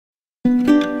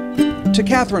To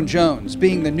Katherine Jones,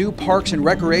 being the new Parks and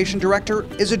Recreation Director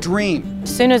is a dream.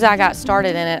 As soon as I got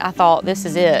started in it, I thought, this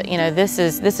is it. You know, this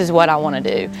is what I want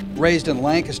to do. Raised in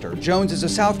Lancaster, Jones is a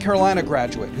South Carolina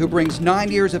graduate who brings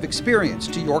 9 years of experience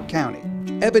to York County.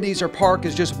 Ebenezer Park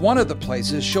is just one of the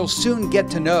places she'll soon get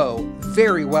to know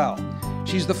very well.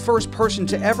 She's the first person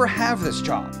to ever have this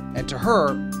job, and to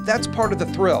her, that's part of the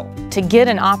thrill. To get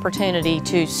an opportunity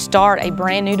to start a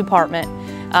brand new department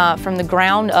from the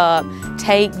ground up,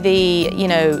 take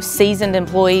the seasoned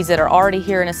employees that are already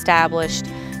here and established,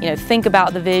 think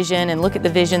about the vision and look at the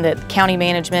vision that county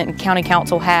management and county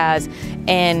council has,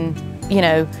 and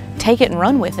take it and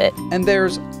run with it. And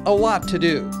there's a lot to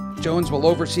do. Jones will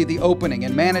oversee the opening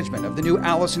and management of the new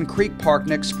Allison Creek Park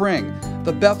next spring,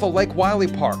 the Bethel Lake Wiley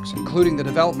Parks, including the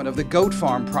development of the Goat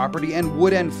Farm property and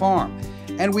Wood End Farm.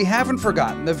 And we haven't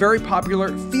forgotten the very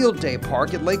popular Field Day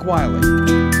Park at Lake Wiley.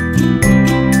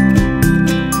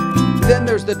 Then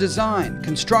there's the design,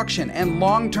 construction, and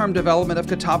long-term development of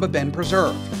Catawba Bend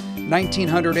Preserve.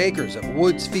 1,900 acres of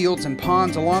woods, fields, and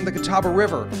ponds along the Catawba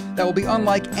River that will be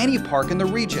unlike any park in the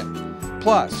region.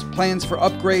 Plus, plans for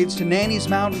upgrades to Nanny's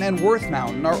Mountain and Worth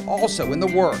Mountain are also in the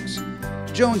works.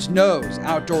 Jones knows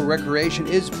outdoor recreation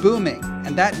is booming,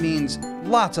 and that means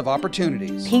lots of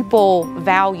opportunities. People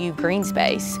value green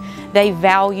space. They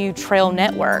value trail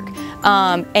network.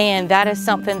 And that is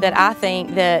something that I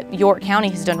think that York County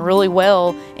has done really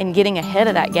well in getting ahead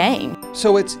of that game.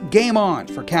 So it's game on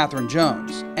for Katherine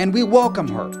Jones, and we welcome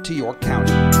her to York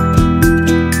County.